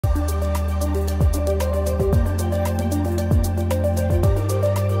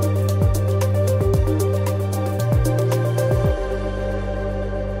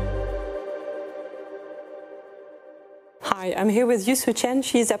here with Yu-Su Chen.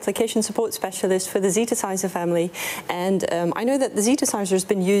 She's Application Support Specialist for the Zetasizer family. And I know that the Zetasizer has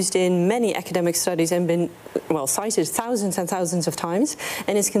been used in many academic studies and been, well, cited thousands and thousands of times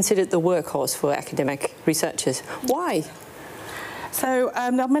and is considered the workhorse for academic researchers. Why? So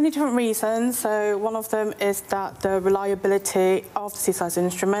there are many different reasons. So one of them is that the reliability of the Zetasizer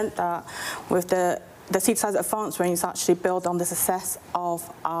instrument, that with the Zetasizer Advanced range is actually built on the success of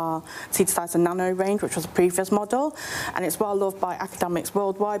our Zetasizer Nano range, which was a previous model, and it's well loved by academics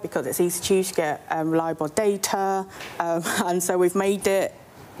worldwide because it's easy to use, to get reliable data, and so we've made it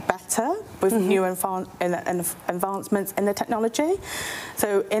better with new advancements in the technology.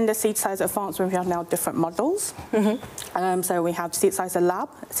 So in the Zetasizer Advanced, we have now different models. So we have Zetasizer Lab,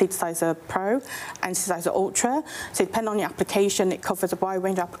 Zetasizer Pro, and Zetasizer Ultra. So depending on the application, it covers a wide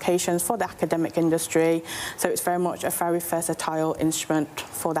range of applications for the academic industry. So it's very much a very versatile instrument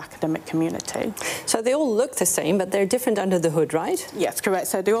for the academic community. So they all look the same, but they're different under the hood, right? Yes, correct.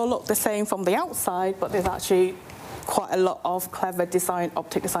 So they all look the same from the outside, but there's actually quite a lot of clever design,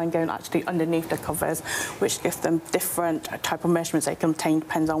 optic design going actually underneath the covers, which gives them different type of measurements they can obtain,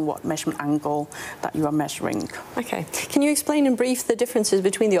 depends on what measurement angle that you are measuring. Okay. Can you explain in brief the differences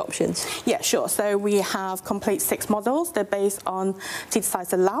between the options? Yeah, sure. So we have complete 6 models. They're based on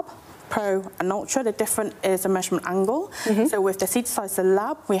Zetasizer Lab, Pro and Ultra. The difference is the measurement angle. So with the Zetasizer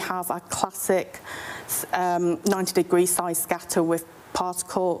Lab, we have a classic 90-degree size scatter with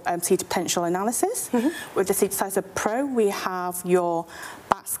particle theta potential analysis. With the Zetasizer Pro, we have your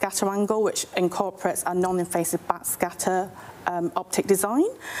back scatter angle, which incorporates a non-invasive back scatter optic design.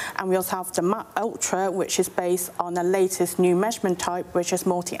 And we also have the Ultra, which is based on the latest new measurement type, which is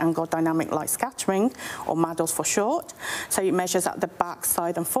multi-angle dynamic light scattering, or MADLs for short. So it measures at the back,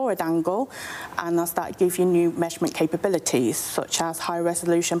 side and forward angle, and as that gives you new measurement capabilities, such as high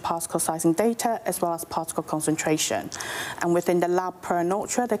resolution particle sizing data, as well as particle concentration. And within the Lab Pro and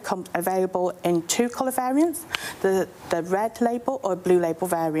Ultra, they come available in 2 color variants, the red label or blue label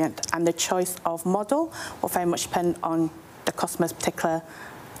variant, and the choice of model will very much depend on the customer's particular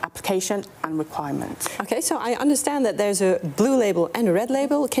application and requirements. Okay, so I understand that there's a blue label and a red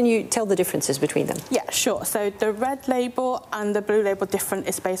label. Can you tell the differences between them? Yeah, sure. So the red label and the blue label different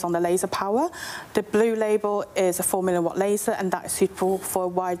is based on the laser power. The blue label is a 4 milliwatt laser, and that is suitable for a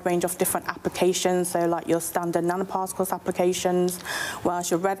wide range of different applications, so like your standard nanoparticles applications, whereas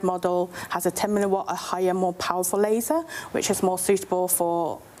your red model has a 10 milliwatt, a higher, more powerful laser, which is more suitable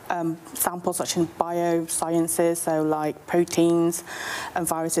for samples such as biosciences, so like proteins and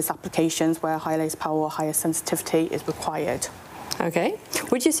viruses applications where higher laser power or higher sensitivity is required. Okay.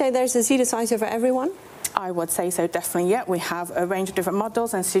 Would you say there's a Zetasizer for everyone? I would say so, definitely, yeah. We have a range of different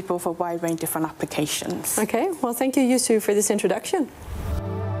models and suitable for a wide range of different applications. Okay. Well, thank you, Yu-Su, for this introduction.